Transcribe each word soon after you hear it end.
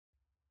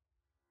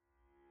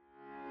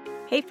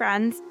Hey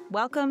friends,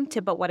 welcome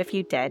to But What If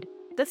You Did?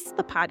 This is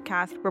the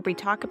podcast where we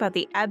talk about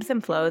the ebbs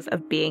and flows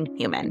of being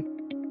human.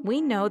 We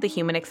know the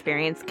human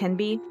experience can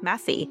be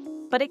messy,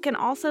 but it can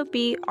also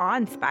be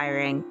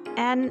awe-inspiring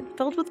and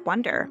filled with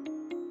wonder.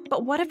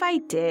 But What If I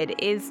Did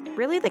is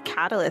really the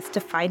catalyst to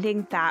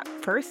finding that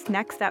first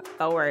next step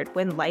forward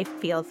when life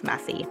feels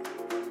messy.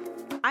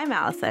 I'm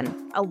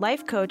Allison, a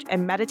life coach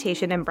and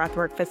meditation and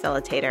breathwork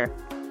facilitator.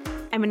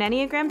 I'm an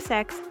Enneagram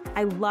 6.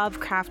 I love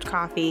craft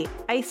coffee,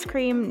 ice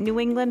cream, New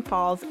England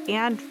falls,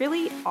 and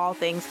really all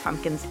things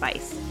pumpkin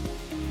spice.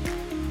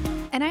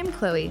 And I'm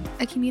Chloe,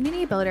 a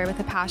community builder with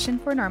a passion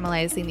for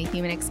normalizing the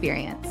human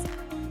experience.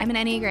 I'm an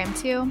Enneagram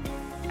 2.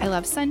 I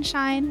love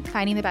sunshine,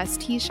 finding the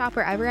best tea shop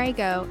wherever I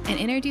go, and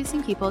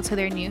introducing people to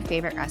their new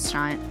favorite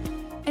restaurant.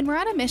 And we're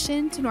on a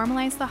mission to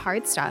normalize the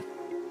hard stuff,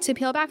 to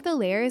peel back the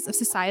layers of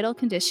societal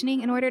conditioning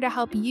in order to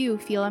help you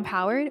feel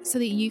empowered so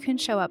that you can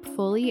show up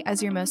fully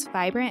as your most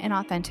vibrant and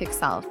authentic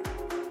self.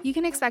 You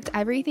can expect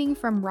everything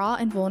from raw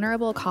and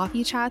vulnerable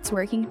coffee chats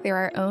working through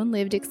our own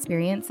lived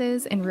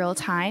experiences in real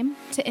time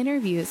to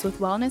interviews with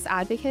wellness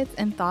advocates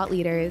and thought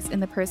leaders in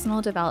the personal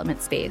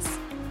development space.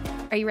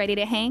 Are you ready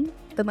to hang?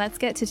 Then let's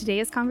get to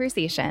today's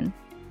conversation.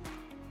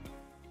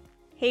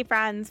 Hey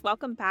friends,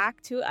 welcome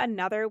back to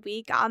another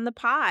week on the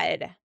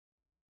pod.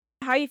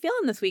 How are you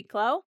feeling this week,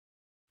 Chloe?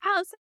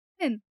 How's it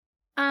been?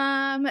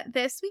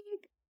 This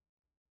week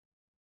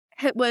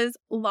it was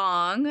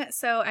long,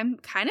 so I'm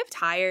kind of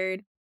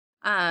tired.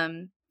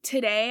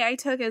 Today I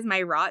took as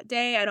my rot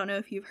day. I don't know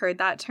if you've heard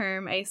that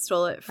term. I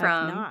stole it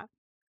from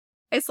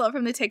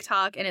the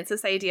TikTok, and it's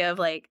this idea of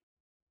like,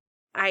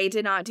 I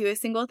did not do a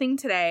single thing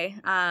today.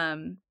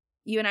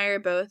 You and I are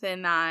both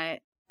in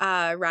that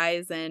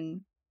Rise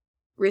and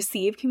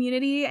Receive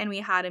community, and we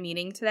had a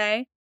meeting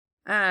today.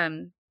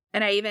 And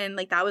I even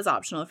that was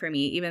optional for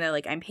me, even though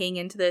I'm paying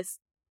into this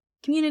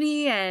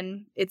community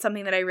and it's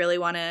something that I really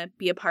want to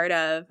be a part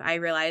of. I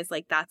realized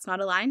that's not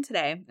aligned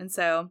today. And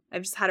so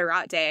I've just had a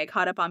rot day. I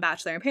caught up on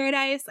Bachelor in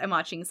Paradise. I'm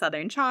watching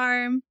Southern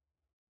Charm.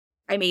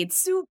 I made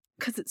soup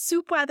because it's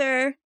soup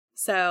weather.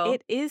 So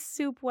it is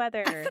soup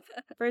weather.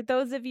 For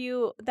those of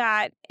you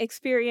that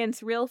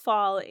experience real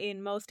fall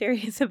in most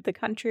areas of the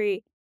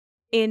country,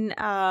 in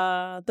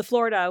the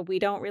Florida, we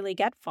don't really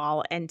get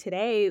fall. And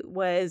today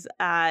was,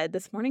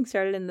 this morning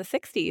started in the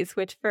 60s,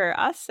 which for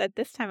us at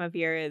this time of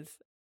year is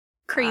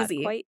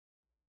crazy.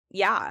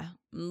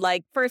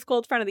 First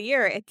cold front of the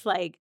year. It's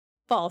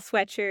fall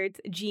sweatshirts,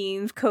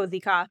 jeans, cozy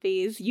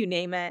coffees, you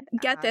name it.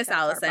 Get this,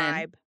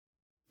 Allison.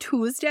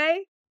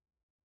 Tuesday,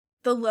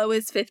 the low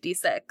is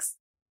 56.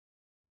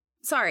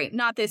 Sorry,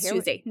 not this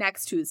Tuesday.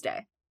 Next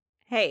Tuesday.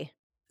 Hey,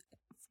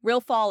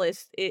 real fall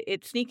is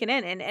it's sneaking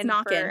in, and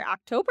for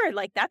October,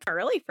 that's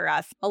early for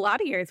us. A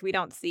lot of years we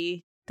don't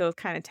see those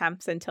kind of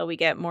temps until we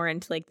get more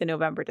into the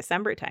November,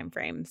 December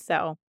timeframe.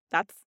 So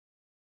that's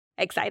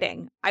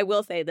exciting. I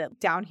will say that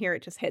down here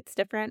it just hits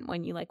different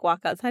when you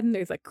walk outside and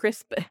there's a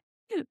crisp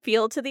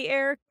feel to the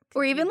air,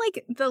 or even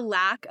the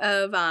lack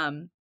of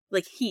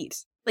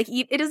heat.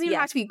 It doesn't even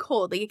have to be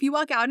cold. If you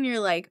walk out and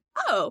you're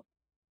oh,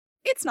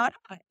 it's not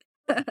hot.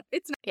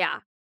 It's not. Yeah.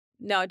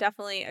 No,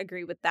 definitely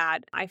agree with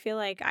that. I feel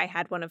like I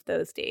had one of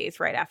those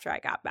days right after I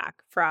got back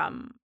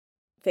from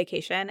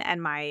vacation,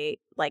 and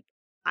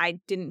I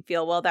didn't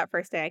feel well that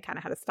first day. I kind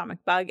of had a stomach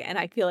bug, and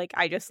I feel like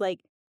I just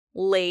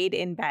laid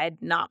in bed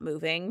not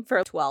moving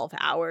for 12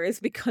 hours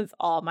because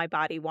all my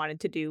body wanted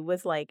to do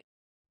was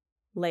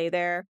lay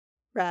there,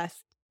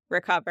 rest,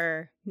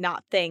 recover,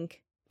 not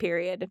think,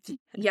 period.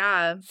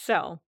 Yeah.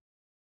 So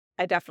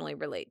I definitely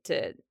relate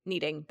to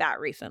needing that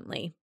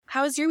recently.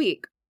 How was your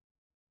week?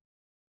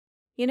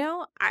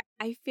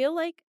 I feel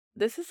like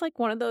this is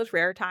one of those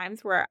rare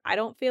times where I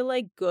don't feel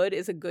like good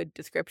is a good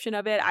description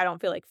of it. I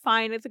don't feel like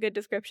fine is a good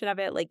description of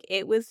it.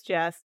 It was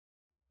just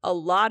a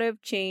lot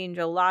of change,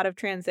 a lot of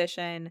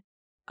transition,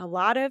 a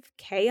lot of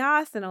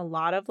chaos, and a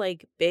lot of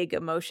big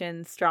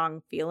emotions,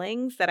 strong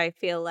feelings that I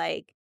feel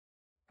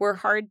were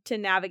hard to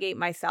navigate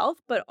myself,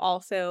 but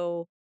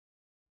also,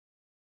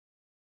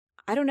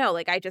 I don't know,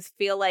 I just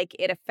feel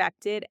it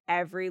affected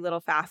every little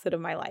facet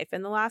of my life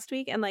in the last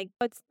week. And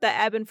it's the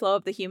ebb and flow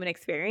of the human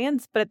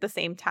experience. But at the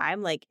same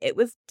time, it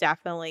was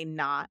definitely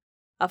not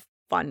a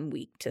fun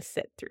week to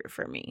sit through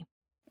for me.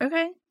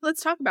 Okay,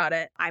 let's talk about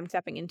it. I'm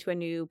stepping into a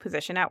new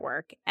position at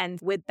work. And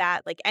with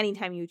that,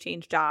 anytime you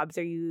change jobs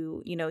or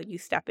you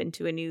step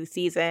into a new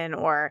season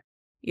or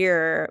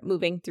you're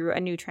moving through a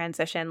new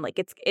transition,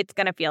 it's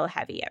going to feel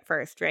heavy at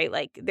first,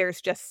 right?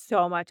 There's just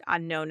so much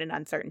unknown and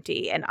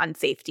uncertainty and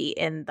unsafety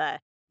in the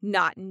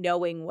not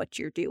knowing what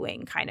you're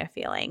doing kind of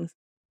feelings.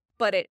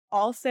 But it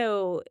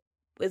also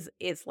is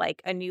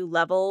a new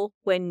level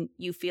when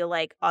you feel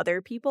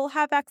other people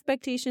have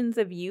expectations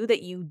of you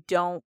that you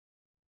don't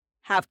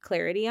have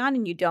clarity on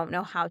and you don't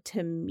know how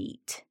to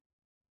meet.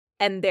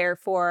 And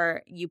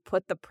therefore you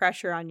put the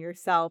pressure on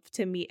yourself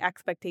to meet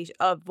expectation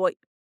of what,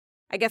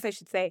 I guess I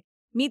should say,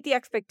 meet the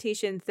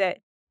expectations that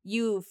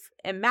you've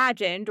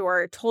imagined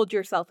or told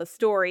yourself a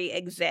story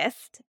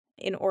exist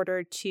in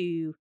order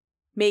to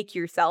make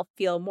yourself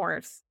feel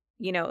more,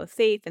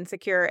 safe and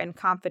secure and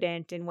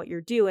confident in what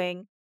you're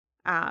doing.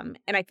 And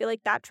I feel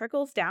like that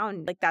trickles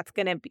down. Like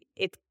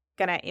it's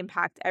gonna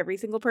impact every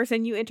single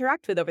person you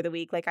interact with over the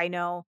week. Like I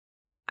know,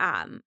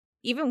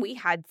 even we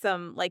had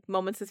some like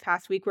moments this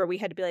past week where we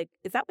had to be like,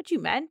 is that what you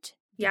meant?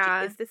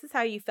 Yeah. Is this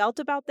how you felt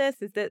about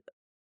this? Is that,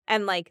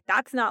 and like,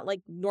 that's not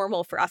like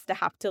normal for us to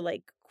have to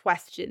like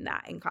question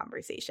that in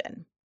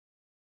conversation.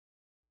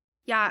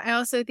 Yeah. I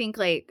also think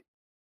like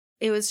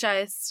it was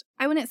just,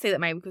 I wouldn't say that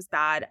my week was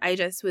bad. I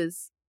just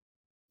was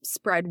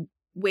spread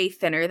way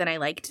thinner than I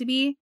like to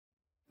be.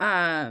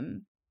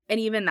 And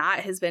even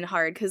that has been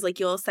hard because like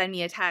you'll send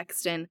me a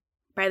text and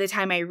by the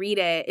time I read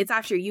it, it's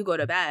after you go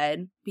to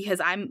bed because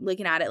I'm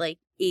looking at it like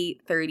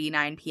 8:30,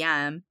 9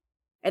 p.m.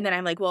 And then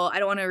I'm like, well, I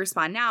don't want to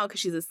respond now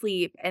because she's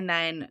asleep. And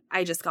then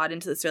I just got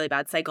into this really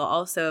bad cycle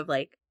also of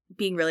like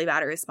being really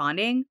bad at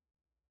responding.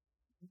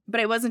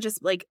 But it wasn't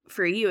just like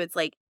for you. It's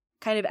like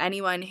kind of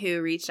anyone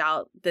who reached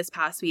out this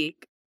past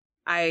week.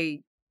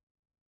 It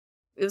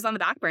was on the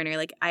back burner.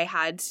 Like I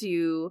had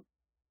to,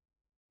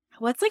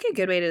 what's like a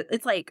good way to,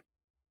 it's like,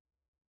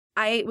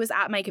 I was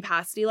at my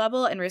capacity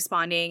level and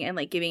responding and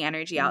like giving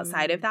energy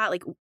outside of that.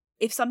 Like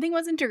if something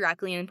wasn't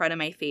directly in front of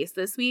my face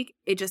this week,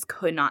 it just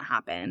could not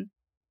happen.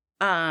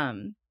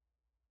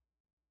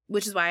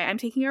 Which is why I'm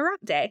taking a rough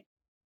day.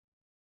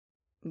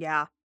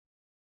 Yeah.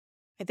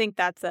 I think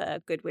that's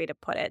a good way to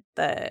put it.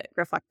 The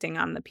reflecting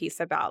on the piece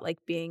about like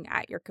being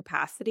at your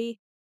capacity,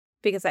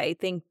 because I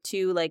think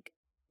too, like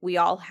we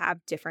all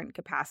have different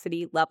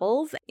capacity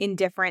levels in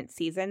different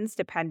seasons,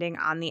 depending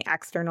on the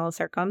external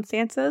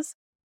circumstances.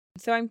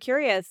 So I'm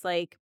curious,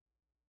 like,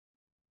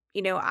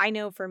 I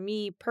know for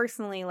me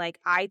personally, like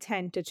I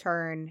tend to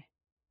turn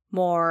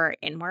more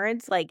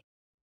inwards. Like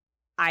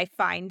I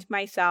find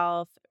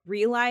myself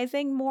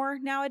realizing more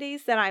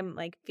nowadays that I'm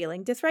like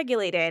feeling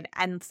dysregulated.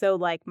 And so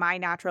like my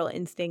natural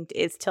instinct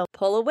is to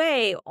pull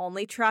away,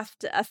 only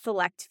trust a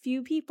select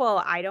few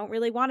people. I don't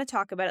really want to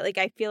talk about it. Like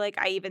I feel like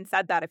I even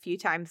said that a few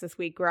times this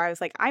week where I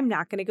was like, I'm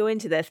not going to go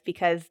into this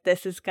because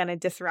this is going to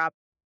disrupt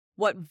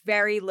what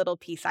very little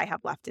peace I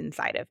have left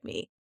inside of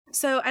me.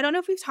 So I don't know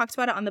if we've talked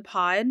about it on the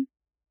pod,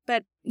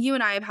 but you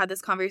and I have had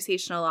this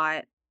conversation a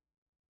lot.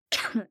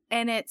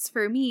 And it's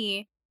for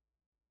me,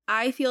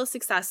 I feel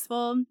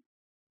successful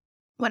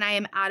when I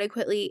am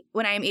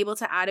able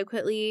to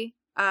adequately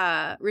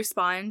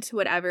respond to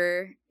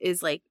whatever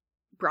is like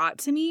brought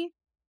to me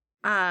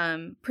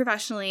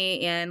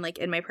professionally and like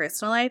in my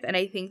personal life. And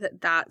I think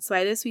that that's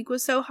why this week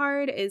was so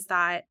hard, is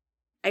that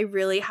I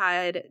really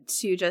had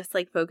to just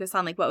like focus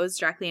on like what was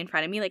directly in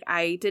front of me. Like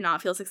I did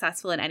not feel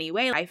successful in any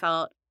way. I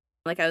felt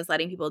like I was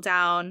letting people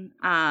down,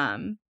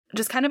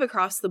 just kind of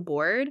across the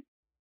board.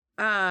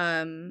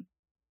 And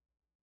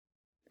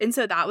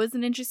so that was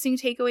an interesting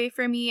takeaway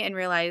for me, and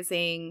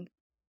realizing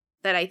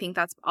that I think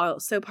that's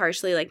also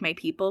partially like my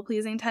people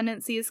pleasing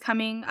tendencies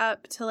coming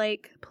up to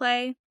like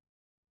play.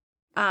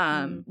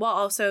 While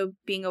also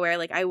being aware,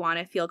 like I want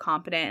to feel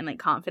competent and like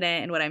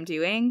confident in what I'm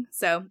doing.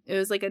 So it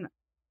was like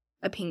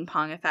a ping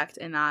pong effect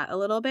in that a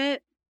little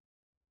bit.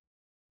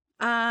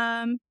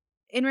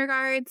 In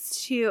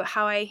regards to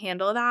how I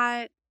handle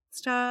that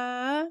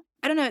stuff,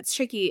 I don't know, it's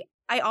tricky.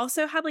 I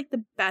also had like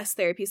the best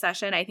therapy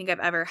session I think I've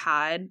ever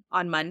had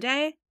on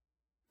Monday.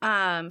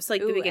 So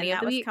like the beginning of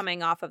the week,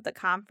 coming off of the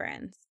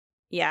conference.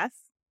 Yes.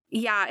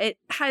 Yeah, it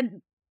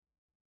didn't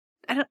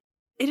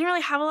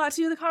really have a lot to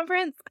do with the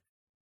conference.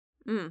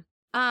 But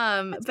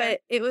right.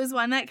 It was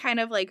one that kind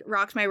of like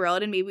rocked my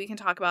world, and maybe we can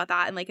talk about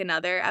that in like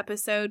another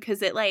episode,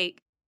 because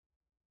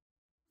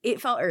it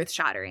felt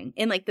earth-shattering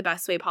in like the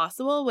best way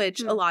possible,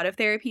 which a lot of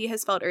therapy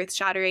has felt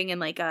earth-shattering in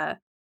like a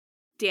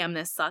damn,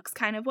 this sucks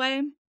kind of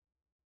way.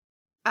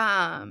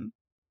 And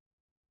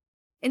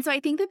so I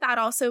think that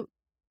also,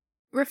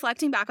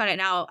 reflecting back on it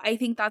now, I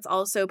think that's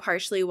also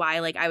partially why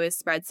like I was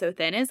spread so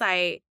thin, is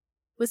I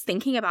was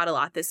thinking about a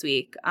lot this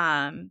week.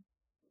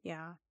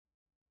 Yeah.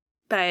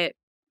 But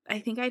I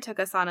think I took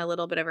us on a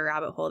little bit of a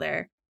rabbit hole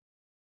there.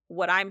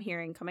 What I'm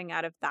hearing coming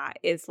out of that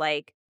is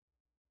like,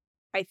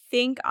 I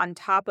think on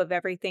top of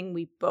everything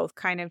we both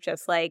kind of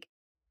just like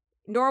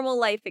normal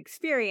life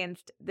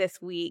experienced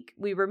this week,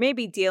 we were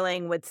maybe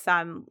dealing with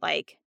some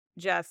like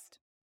just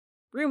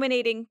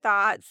ruminating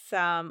thoughts,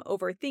 some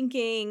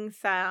overthinking,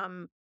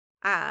 some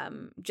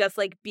just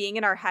like being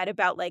in our head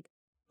about like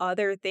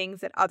other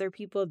things that other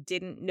people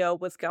didn't know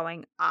was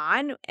going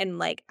on. And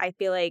like I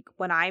feel like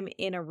when I'm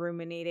in a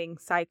ruminating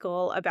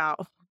cycle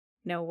about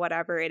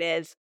whatever it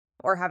is,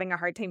 or having a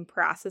hard time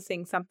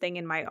processing something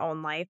in my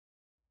own life,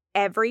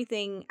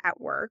 everything at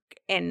work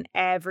and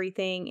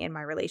everything in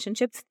my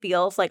relationships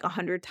feels like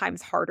 100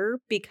 times harder,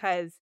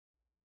 because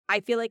I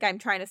feel like I'm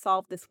trying to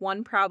solve this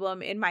one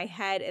problem in my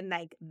head, and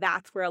like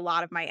that's where a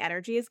lot of my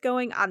energy is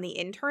going on the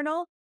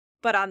internal.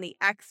 But on the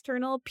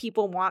external,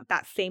 people want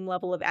that same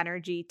level of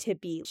energy to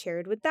be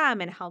shared with them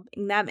and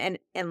helping them.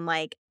 And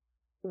like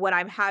when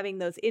I'm having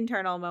those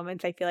internal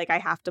moments, I feel like I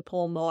have to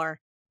pull more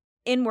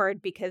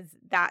inward, because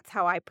that's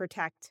how I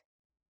protect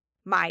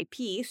my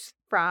peace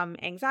from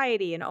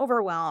anxiety and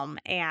overwhelm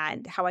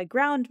and how I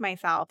ground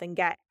myself and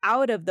get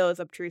out of those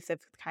obtrusive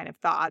kind of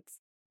thoughts,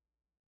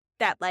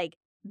 that like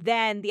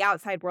then the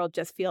outside world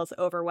just feels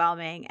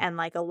overwhelming and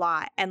like a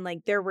lot. And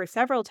like there were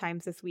several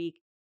times this week,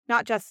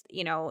 not just,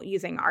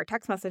 using our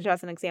text message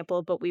as an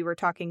example, but we were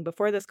talking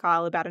before this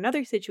call about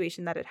another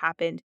situation that had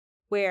happened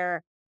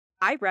where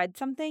I read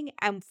something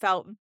and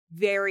felt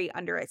very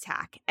under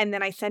attack. And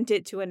then I sent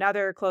it to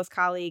another close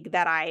colleague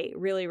that I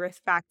really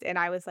respect. And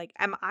I was like,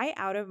 am I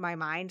out of my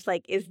mind?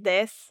 Like, is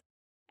this?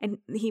 And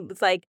he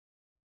was like,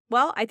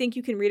 well, I think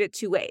you can read it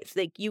two ways.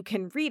 Like, you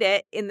can read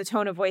it in the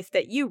tone of voice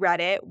that you read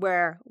it,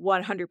 where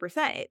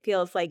 100% it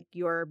feels like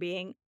you're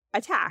being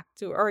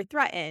attacked or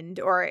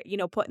threatened or,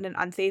 put in an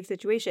unsafe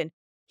situation.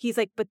 He's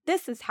like, but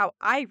this is how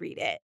I read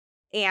it.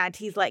 And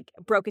he's like,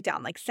 broke it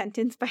down like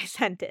sentence by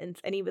sentence.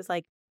 And he was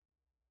like,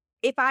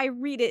 if I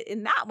read it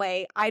in that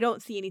way, I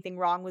don't see anything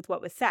wrong with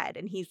what was said.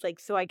 And he's like,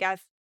 so I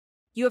guess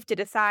you have to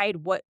decide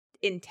what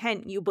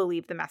intent you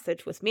believe the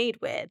message was made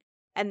with.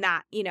 And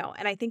that,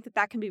 and I think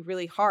that can be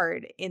really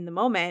hard in the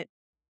moment,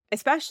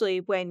 especially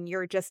when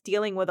you're just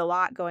dealing with a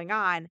lot going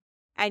on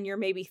and you're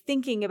maybe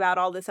thinking about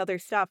all this other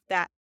stuff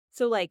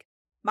so like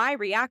my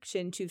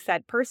reaction to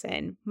said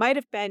person might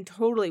have been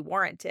totally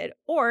warranted,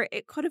 or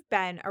it could have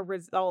been a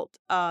result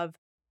of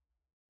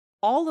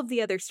all of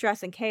the other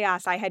stress and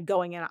chaos I had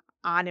going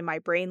on in my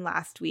brain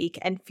last week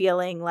and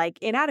feeling like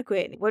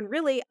inadequate when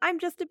really I'm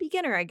just a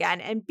beginner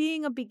again. And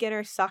being a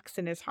beginner sucks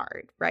and is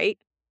hard, right?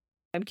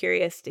 I'm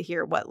curious to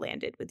hear what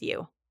landed with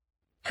you.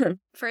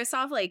 First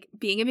off, like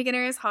being a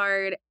beginner is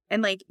hard,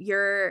 and like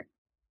you're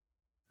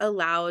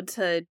allowed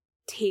to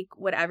take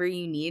whatever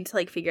you need to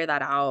like figure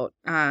that out.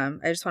 I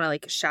just want to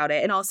like shout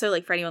it. And also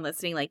like for anyone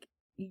listening, like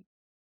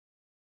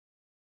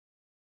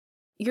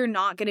you're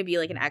not going to be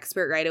like an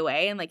expert right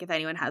away. And like if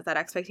anyone has that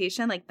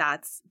expectation, like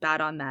that's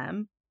bad on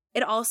them.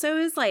 It also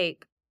is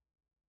like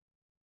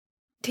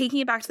taking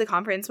it back to the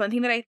conference. One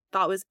thing that I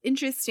thought was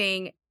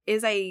interesting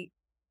is I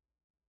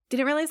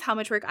didn't realize how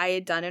much work I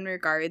had done in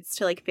regards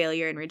to like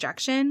failure and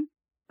rejection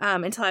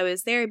until I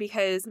was there,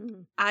 because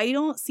I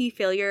don't see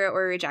failure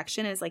or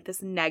rejection as like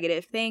this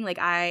negative thing. Like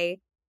I'm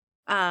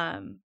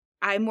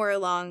more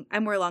along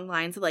the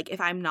lines of like,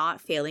 if I'm not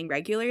failing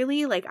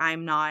regularly, like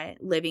I'm not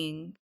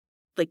living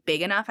like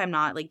big enough, I'm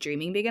not like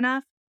dreaming big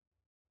enough.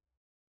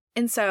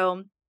 And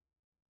so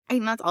I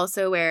think that's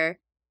also where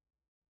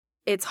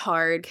it's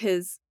hard,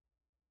 because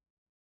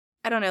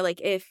I don't know,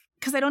 like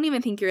because I don't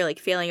even think you're like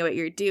failing at what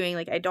you're doing.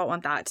 Like I don't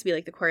want that to be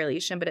like the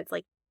correlation, but it's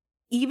like,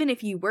 even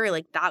if you were,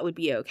 like that would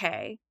be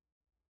okay.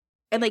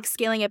 And like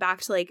scaling it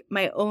back to like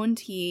my own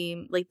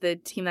team, like the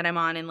team that I'm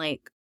on, and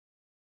like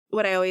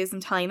what I always am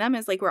telling them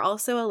is like, we're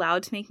also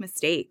allowed to make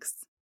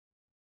mistakes.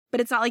 But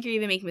it's not like you're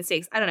even making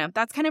mistakes. I don't know.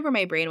 That's kind of where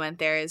my brain went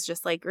there, is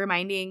just like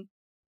reminding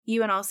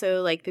you and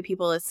also like the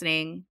people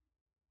listening,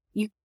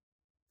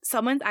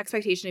 someone's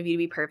expectation of you to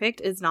be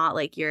perfect is not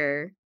like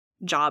your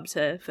job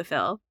to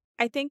fulfill.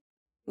 I think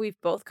we've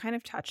both kind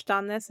of touched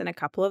on this in a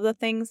couple of the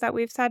things that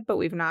we've said, but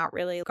we've not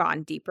really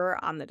gone deeper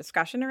on the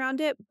discussion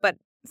around it. But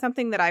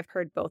something that I've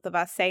heard both of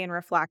us say and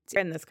reflect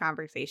in this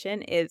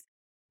conversation is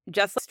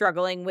just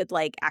struggling with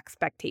like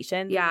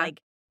expectations. Yeah. And,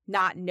 like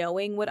not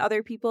knowing what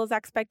other people's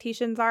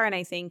expectations are. And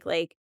I think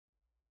like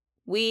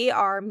we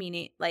are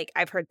like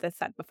I've heard this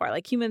said before,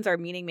 like humans are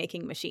meaning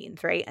making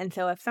machines, right? And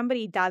so if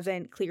somebody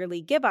doesn't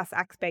clearly give us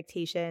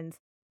expectations,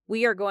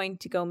 we are going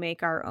to go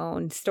make our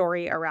own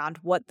story around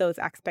what those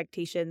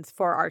expectations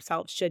for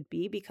ourselves should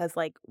be, because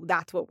like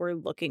that's what we're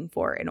looking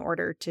for in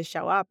order to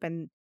show up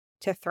and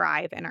to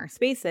thrive in our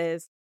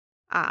spaces.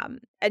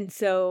 And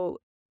so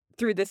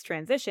through this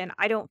transition,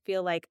 I don't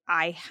feel like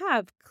I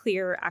have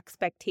clear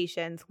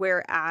expectations,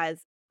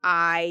 whereas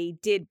I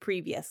did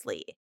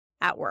previously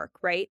at work,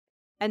 right?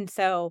 And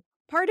so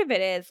part of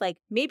it is like,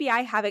 maybe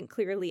I haven't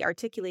clearly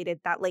articulated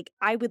that, like,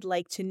 I would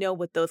like to know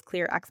what those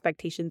clear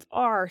expectations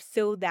are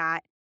so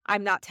that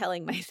I'm not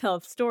telling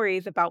myself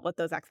stories about what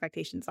those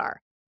expectations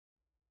are.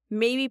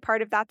 Maybe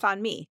part of that's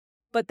on me.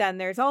 But then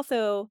there's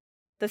also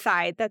the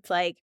side that's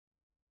like,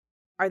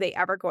 are they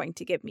ever going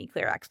to give me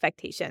clear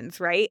expectations,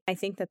 right? I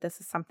think that this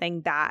is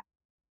something that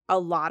a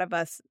lot of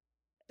us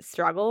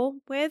struggle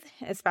with,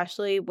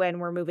 especially when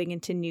we're moving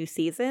into new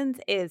seasons,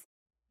 is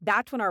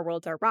that's when our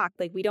worlds are rocked.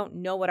 Like, we don't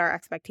know what our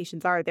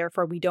expectations are.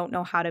 Therefore, we don't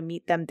know how to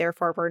meet them.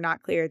 Therefore, we're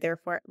not clear.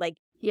 Therefore, like,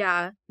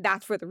 yeah,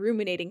 that's where the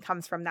ruminating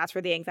comes from. That's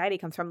where the anxiety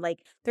comes from. Like,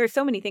 there's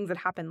so many things that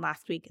happened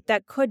last week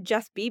that could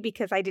just be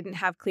because I didn't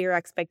have clear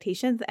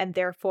expectations. And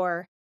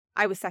therefore,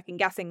 I was second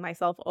guessing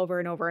myself over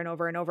and over and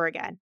over and over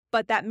again.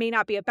 But that may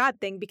not be a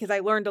bad thing, because I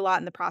learned a lot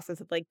in the process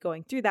of like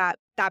going through that.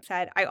 That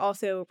said, I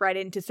also read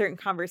into certain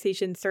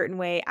conversations certain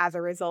way as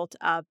a result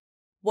of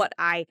what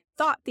I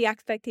thought the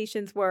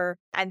expectations were.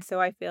 And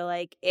so I feel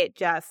like it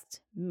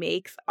just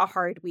makes a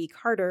hard week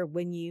harder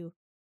when you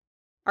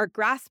are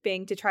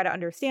grasping to try to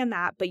understand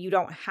that, but you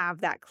don't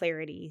have that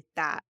clarity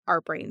that our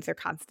brains are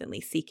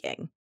constantly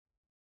seeking.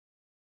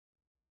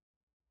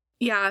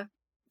 Yeah.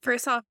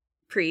 First off,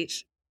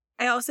 preach.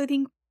 I also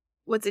think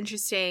what's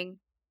interesting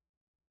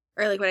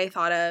or like what I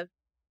thought of,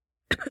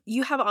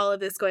 you have all of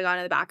this going on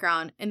in the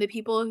background, and the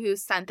people who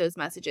sent those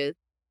messages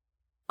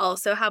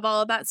also have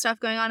all of that stuff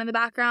going on in the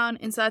background.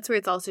 And so that's where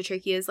it's also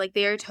tricky, is like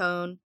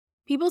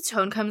people's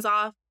tone comes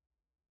off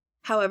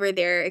however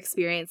they're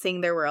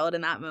experiencing their world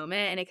in that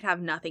moment, and it could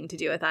have nothing to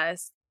do with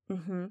us.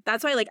 Mm-hmm.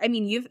 That's why, like, I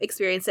mean, you've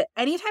experienced it.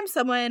 Anytime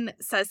someone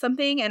says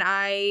something and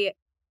I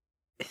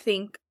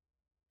think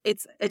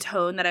it's a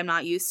tone that I'm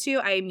not used to,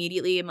 I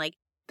immediately am like,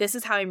 this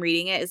is how I'm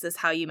reading it. Is this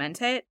how you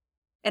meant it?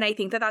 And I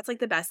think that that's like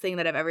the best thing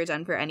that I've ever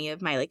done for any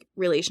of my like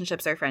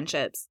relationships or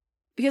friendships.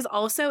 Because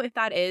also, if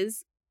that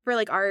is for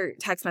like our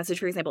text message,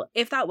 for example,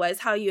 if that was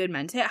how you had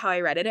meant it, how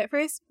I read it at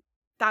first,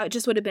 that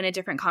just would have been a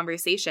different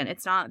conversation.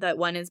 It's not that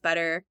one is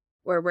better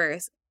or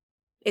worse.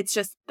 It's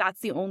just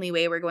that's the only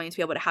way we're going to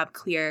be able to have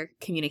clear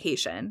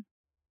communication.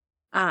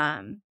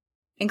 And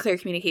clear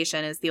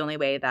communication is the only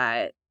way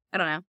that, I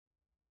don't know,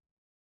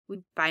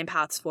 we find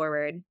paths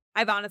forward.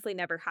 I've honestly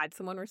never had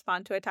someone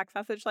respond to a text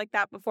message like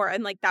that before.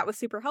 And like that was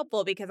super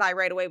helpful because I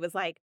right away was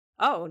like,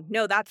 oh,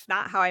 no, that's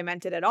not how I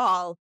meant it at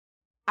all.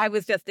 I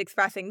was just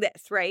expressing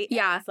this, right?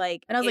 Yeah. And it's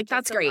like, and I was like,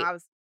 that's great.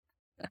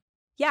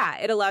 Yeah,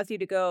 it allows you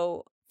to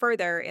go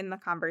further in the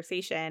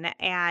conversation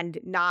and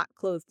not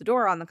close the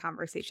door on the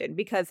conversation,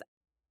 because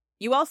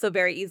you also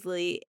very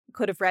easily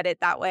could have read it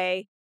that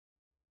way,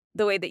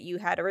 the way that you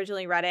had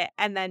originally read it,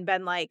 and then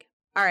been like,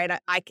 all right,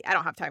 I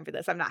don't have time for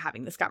this. I'm not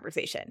having this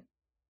conversation.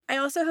 I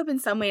also hope in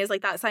some ways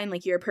like that sign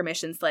like your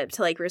permission slip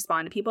to like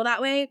respond to people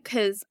that way,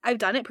 because I've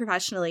done it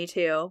professionally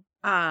too,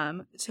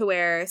 to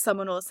where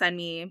someone will send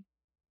me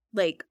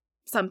like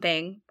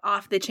something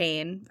off the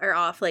chain or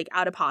off like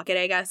out of pocket,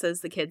 I guess, as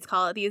the kids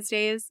call it these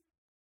days.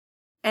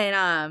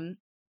 And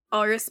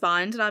I'll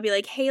respond and I'll be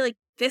like, hey, like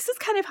this is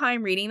kind of how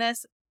I'm reading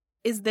this.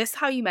 Is this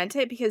how you meant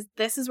it? Because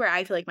this is where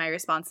I feel like my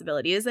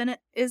responsibility is in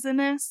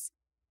this.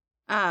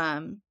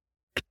 And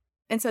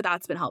so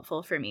that's been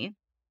helpful for me.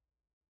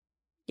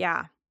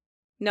 Yeah.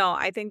 No,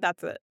 I think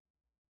that's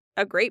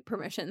a great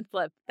permission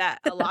slip that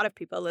a lot of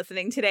people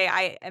listening today,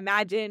 I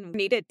imagine,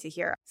 needed to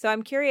hear. So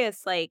I'm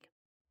curious, like,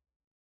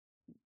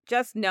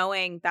 just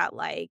knowing that,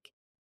 like,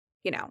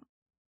 you know,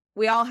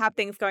 we all have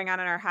things going on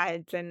in our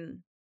heads, and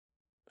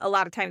a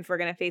lot of times we're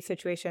going to face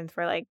situations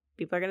where, like,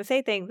 people are going to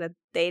say things that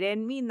they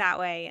didn't mean that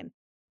way. And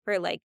we're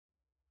like,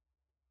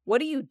 what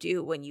do you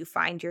do when you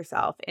find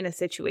yourself in a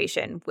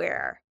situation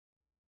where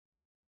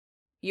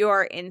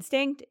your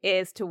instinct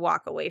is to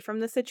walk away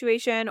from the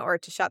situation or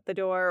to shut the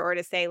door or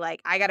to say,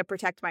 like, I got to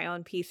protect my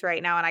own peace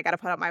right now and I got to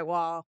put up my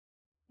wall?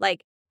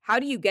 Like, how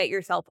do you get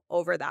yourself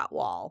over that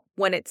wall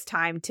when it's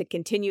time to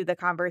continue the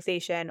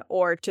conversation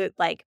or to,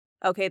 like,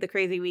 okay, the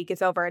crazy week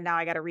is over and now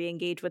I got to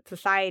re-engage with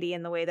society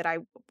in the way that I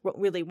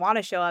really want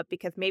to show up,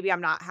 because maybe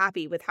I'm not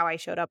happy with how I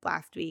showed up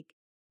last week.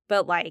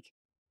 But like,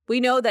 we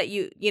know that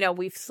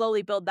we've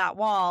slowly built that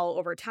wall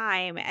over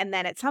time. And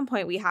then at some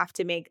point we have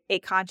to make a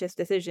conscious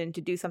decision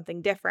to do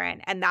something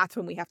different. And that's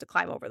when we have to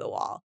climb over the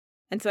wall.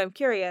 And so I'm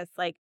curious,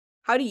 like,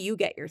 how do you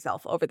get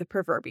yourself over the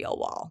proverbial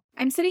wall?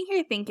 I'm sitting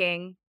here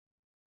thinking,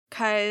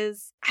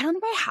 because I don't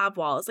think I have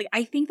walls. Like,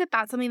 I think that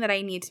that's something that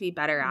I need to be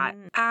better at.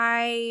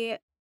 I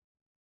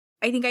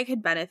think I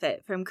could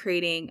benefit from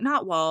creating,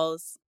 not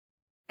walls,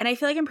 and I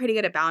feel like I'm pretty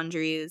good at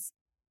boundaries,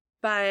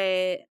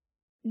 but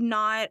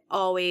not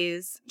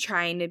always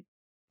trying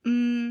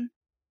to,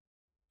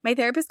 my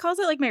therapist calls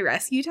it like my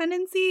rescue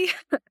tendency,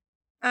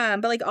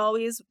 but like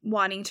always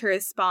wanting to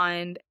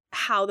respond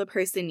how the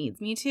person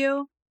needs me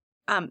to.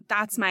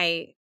 That's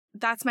my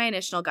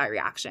initial gut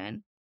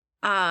reaction.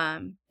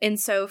 And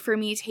so for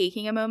me,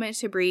 taking a moment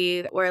to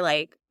breathe or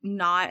like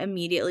not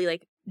immediately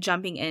like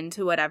jumping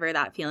into whatever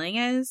that feeling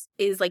is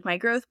like my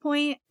growth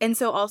point. And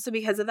so also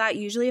because of that,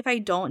 usually if I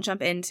don't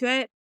jump into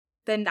it,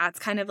 then that's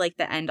kind of like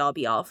the end all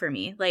be all for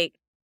me. Like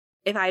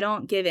if I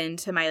don't give in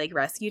to my like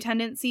rescue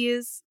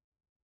tendencies,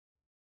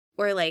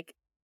 or like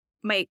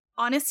my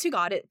honest to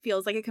God, it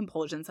feels like a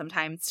compulsion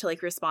sometimes to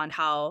like respond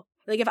how,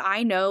 like if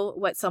I know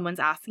what someone's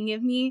asking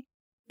of me,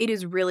 it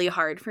is really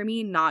hard for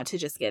me not to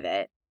just give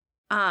it.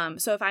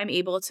 So if I'm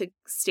able to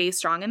stay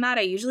strong in that,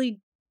 I usually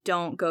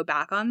don't go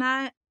back on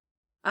that.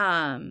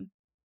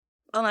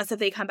 Unless if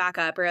they come back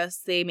up or else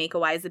they make a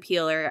wise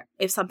appeal or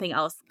if something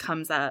else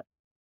comes up.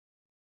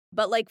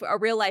 But like a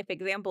real life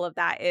example of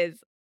that is,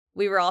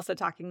 we were also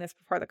talking this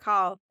before the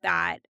call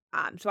that,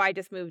 so I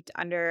just moved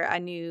under a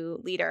new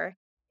leader,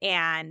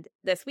 and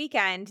this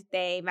weekend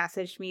they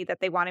messaged me that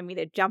they wanted me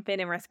to jump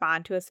in and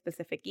respond to a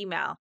specific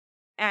email.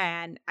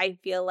 And I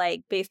feel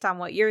like based on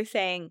what you're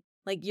saying,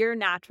 like your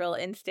natural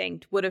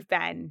instinct would have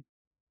been,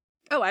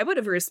 oh, I would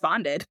have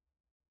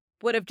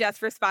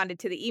just responded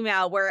to the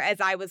email.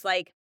 Whereas I was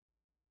like,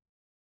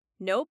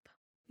 nope.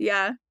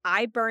 Yeah.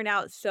 I burn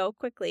out so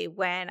quickly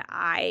when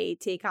I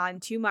take on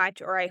too much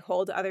or I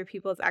hold other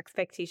people's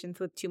expectations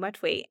with too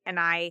much weight. And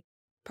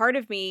part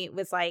of me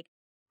was like,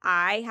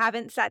 I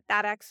haven't set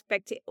that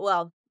expectation.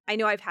 Well, I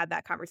know I've had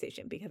that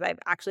conversation because I've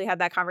actually had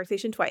that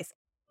conversation twice.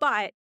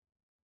 But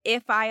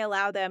if I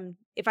allow them,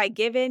 if I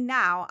give in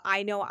now,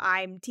 I know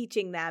I'm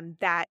teaching them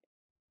that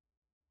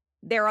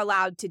they're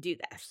allowed to do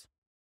this.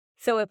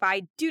 So if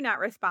I do not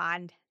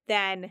respond,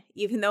 then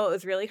even though it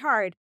was really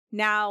hard,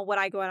 now when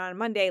I go out on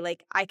Monday,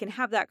 like I can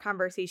have that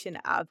conversation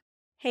of,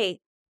 hey,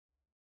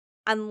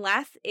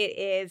 unless it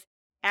is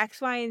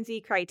X, Y, and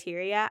Z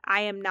criteria,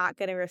 I am not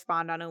going to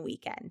respond on a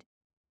weekend.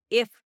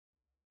 If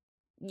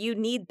you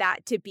need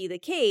that to be the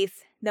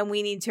case, then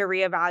we need to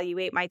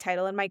reevaluate my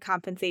title and my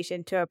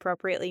compensation to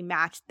appropriately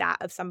match that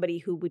of somebody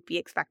who would be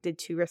expected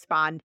to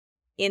respond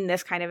in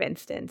this kind of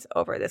instance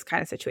over this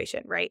kind of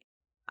situation, right?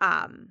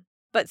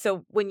 But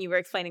so when you were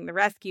explaining the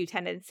rescue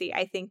tendency,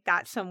 I think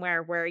that's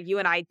somewhere where you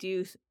and I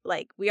do,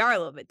 like, we are a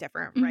little bit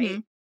different,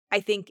 right? I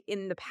think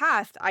in the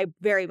past, I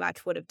very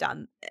much would have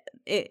done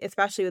it,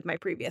 especially with my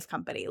previous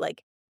company.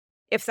 Like,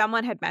 if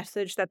someone had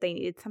messaged that they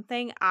needed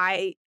something,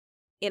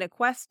 in a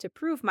quest to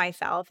prove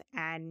myself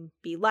and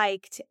be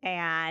liked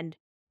and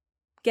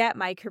get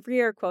my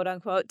career, quote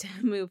unquote, to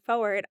move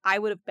forward, I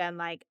would have been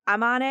like,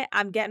 I'm on it.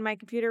 I'm getting my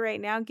computer right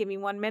now. Give me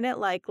 1 minute.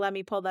 Like, let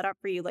me pull that up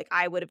for you. Like,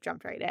 I would have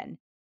jumped right in.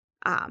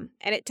 And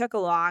it took a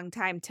long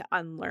time to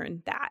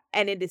unlearn that.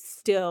 And it is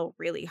still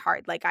really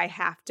hard. Like, I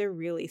have to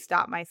really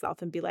stop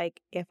myself and be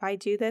like, if I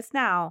do this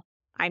now,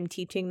 I'm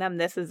teaching them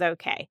this is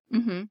okay.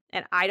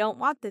 And I don't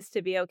want this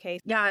to be okay.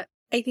 Yeah,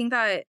 I think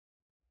that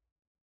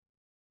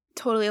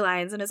totally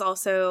aligns and is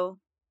also,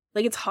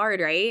 like, it's hard,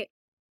 right?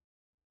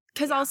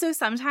 Because also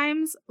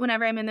sometimes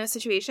whenever I'm in those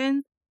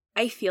situations,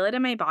 I feel it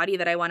in my body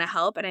that I want to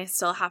help and I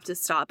still have to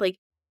stop. Like,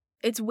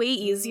 it's way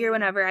easier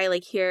whenever I,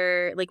 like,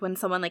 hear, like, when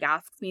someone, like,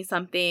 asks me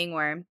something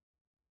or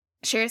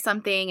shares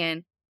something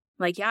and,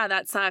 like, yeah,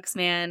 that sucks,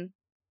 man.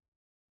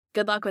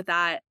 Good luck with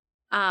that.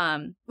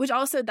 Which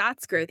also,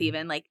 that's growth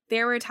even. Like,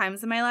 there were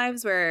times in my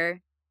lives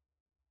where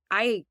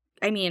I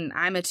mean,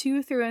 I'm a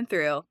 2 through and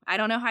through. I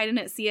don't know how I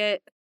didn't see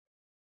it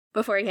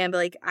beforehand, but,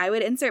 like, I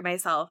would insert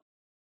myself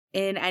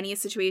in any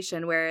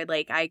situation where,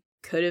 like, I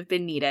could have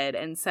been needed.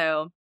 And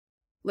so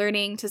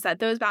learning to set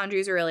those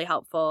boundaries are really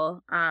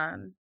helpful.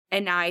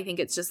 And now I think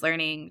it's just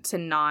learning to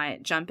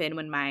not jump in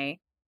when my,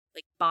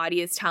 like, body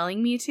is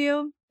telling me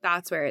to.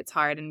 That's where it's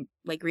hard, and,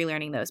 like,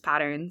 relearning those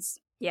patterns.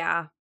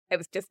 Yeah. I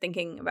was just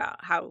thinking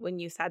about how when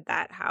you said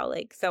that, how,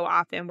 like, so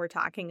often we're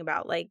talking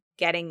about, like,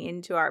 getting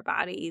into our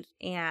bodies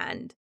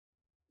and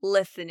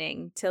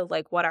listening to,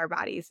 like, what our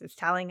bodies is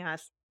telling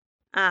us.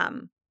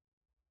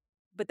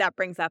 But that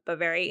brings up a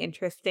very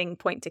interesting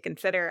point to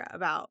consider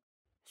about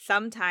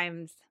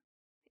sometimes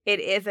it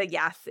is a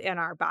yes in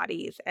our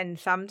bodies. And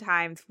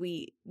sometimes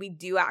we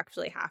do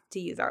actually have to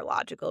use our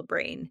logical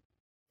brain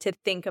to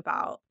think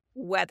about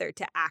whether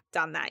to act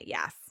on that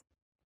yes.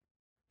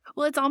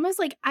 Well, it's almost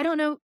like, I don't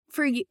know,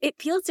 for you, it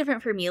feels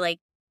different for me. Like,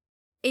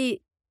 a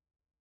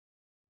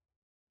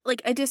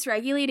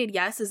dysregulated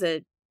yes is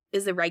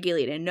a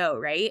regulated no,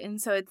 right? And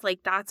so it's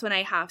like, that's when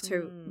I have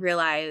to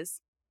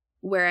realize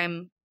where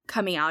I'm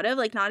coming out of,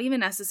 like, not even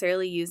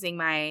necessarily using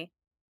my,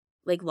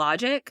 like,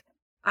 logic,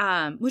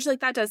 which, like,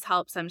 that does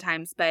help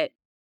sometimes, but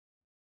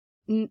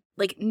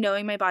like,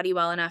 knowing my body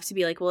well enough to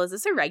be like, well, is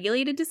this a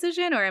regulated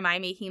decision, or am I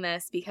making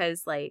this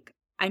because, like,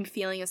 I'm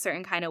feeling a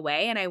certain kind of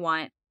way and I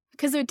want,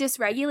 because a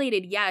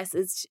dysregulated yes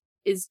is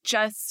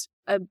just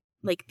a,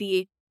 like,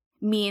 the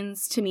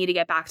means to me to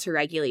get back to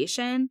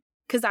regulation,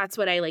 because that's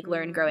what I, like,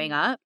 learned growing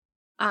up.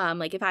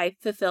 Like, if I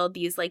fulfilled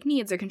these, like,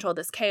 needs or controlled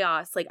this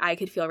chaos, like, I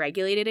could feel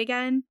regulated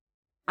again.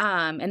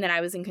 And then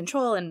I was in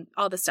control and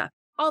all the stuff,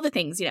 all the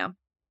things, you know.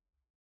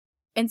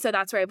 And so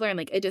that's where I've learned,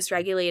 like, a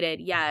dysregulated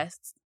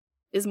yes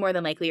is more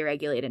than likely a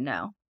regulated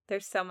no.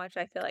 There's so much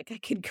I feel like I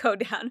could go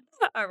down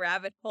a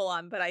rabbit hole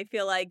on, but I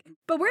feel like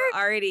we're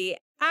already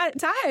at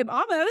time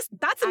almost.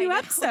 That's a new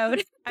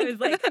episode. I was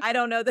like, I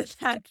don't know that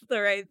that's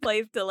the right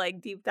place to,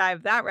 like, deep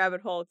dive that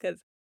rabbit hole, because,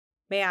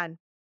 man,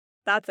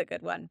 that's a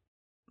good one.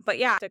 But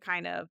yeah, to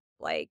kind of,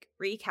 like,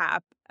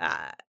 recap,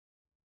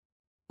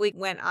 we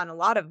went on a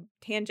lot of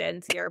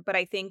tangents here, but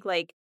I think,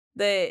 like,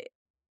 the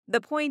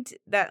point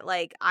that,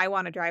 like, I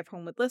want to drive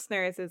home with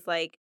listeners is,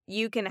 like,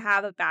 you can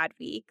have a bad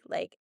week.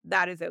 Like,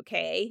 that is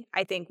okay.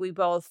 I think we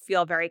both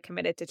feel very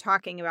committed to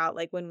talking about,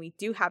 like, when we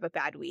do have a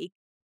bad week.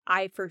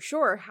 I for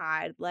sure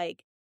had,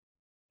 like,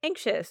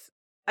 anxious,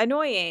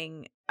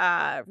 annoying,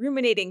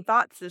 ruminating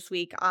thoughts this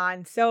week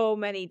on so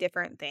many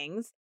different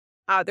things.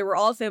 There were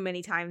also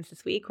many times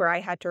this week where I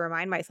had to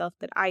remind myself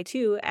that I,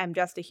 too, am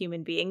just a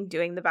human being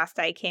doing the best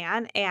I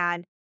can,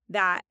 and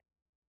that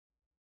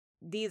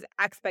these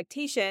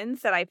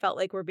expectations that I felt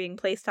like were being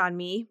placed on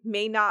me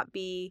may not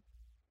be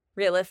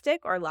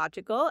realistic or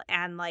logical,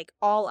 and, like,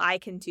 all I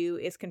can do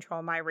is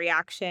control my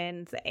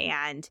reactions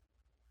and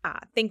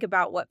think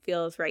about what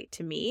feels right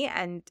to me.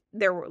 And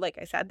there were, like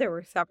I said, there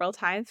were several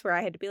times where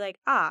I had to be like,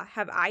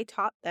 have I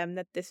taught them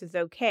that this is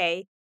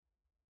okay?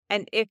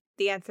 And if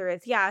the answer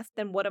is yes,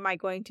 then what am I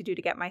going to do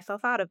to get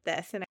myself out of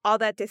this? And all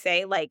that to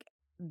say, like,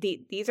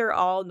 these are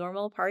all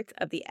normal parts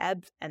of the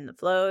ebbs and the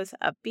flows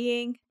of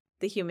being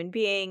the human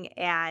being.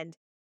 And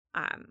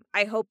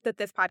I hope that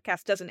this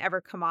podcast doesn't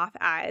ever come off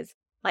as,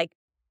 like,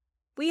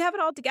 we have it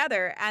all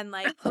together and,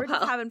 like, we're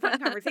just having fun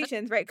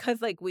conversations, right?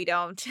 Because, like, we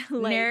don't.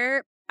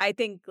 Like, I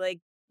think, like,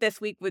 this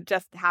week would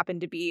just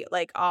happen to be,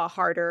 like, a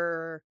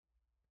harder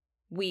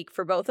week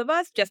for both of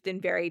us, just in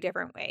very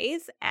different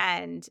ways.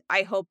 And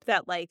I hope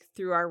that like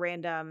through our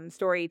random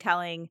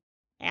storytelling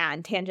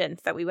and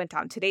tangents that we went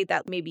on today,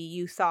 that maybe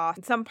you saw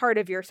some part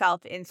of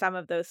yourself in some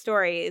of those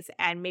stories,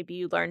 and maybe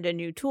you learned a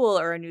new tool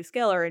or a new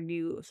skill or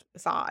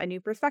saw a new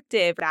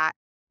perspective that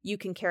you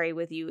can carry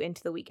with you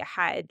into the week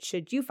ahead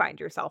should you find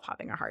yourself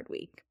having a hard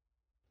week.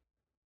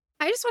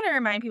 I just want to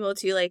remind people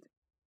too, like,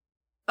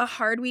 a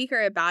hard week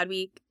or a bad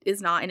week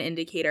is not an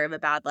indicator of a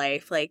bad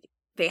life. Like,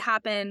 they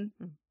happen.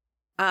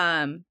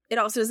 It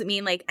also doesn't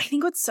mean, like, I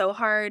think what's so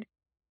hard,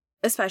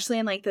 especially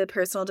in like the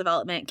personal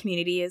development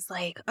community, is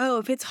like, oh,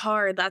 if it's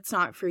hard, that's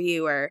not for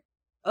you. Or,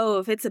 oh,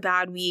 if it's a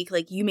bad week,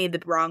 like you made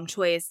the wrong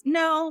choice.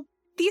 No,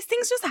 these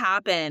things just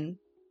happen.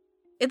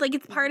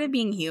 It's part of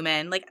being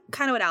human, like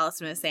kind of what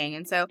Allison was saying.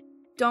 And so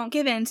don't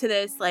give in to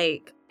this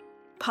like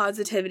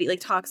positivity,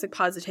 like toxic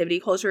positivity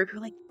culture where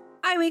people are like,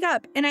 I wake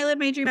up and I live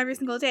my dream every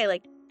single day.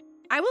 Like,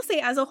 I will say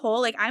as a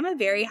whole, like I'm a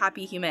very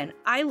happy human.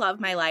 I love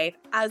my life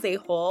as a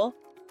whole.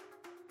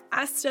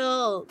 I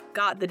still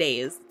got the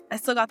days. I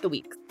still got the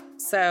weeks.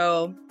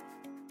 So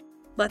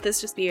let this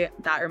just be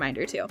that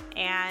reminder too.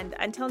 And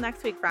until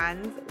next week,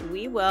 friends,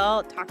 we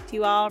will talk to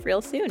you all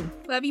real soon.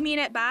 Love you, mean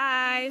it.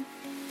 Bye.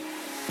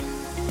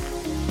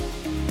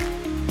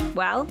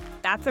 Well,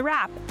 that's a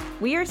wrap.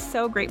 We are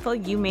so grateful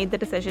you made the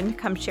decision to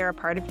come share a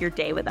part of your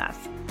day with us.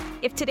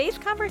 If today's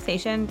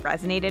conversation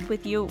resonated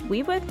with you,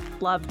 we would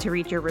love to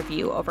read your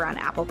review over on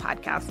Apple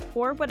Podcasts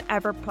or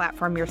whatever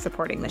platform you're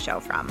supporting the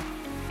show from.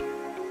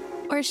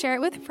 Or share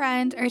it with a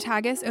friend or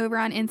tag us over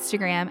on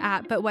Instagram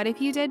at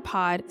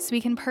ButWhatIfYouDidPod so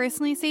we can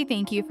personally say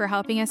thank you for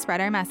helping us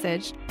spread our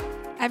message.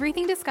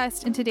 Everything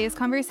discussed in today's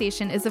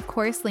conversation is of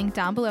course linked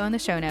down below in the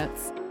show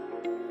notes.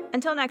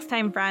 Until next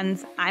time,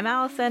 friends, I'm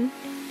Allison.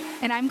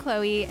 And I'm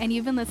Chloe, and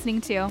you've been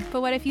listening to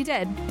But What If You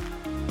Did?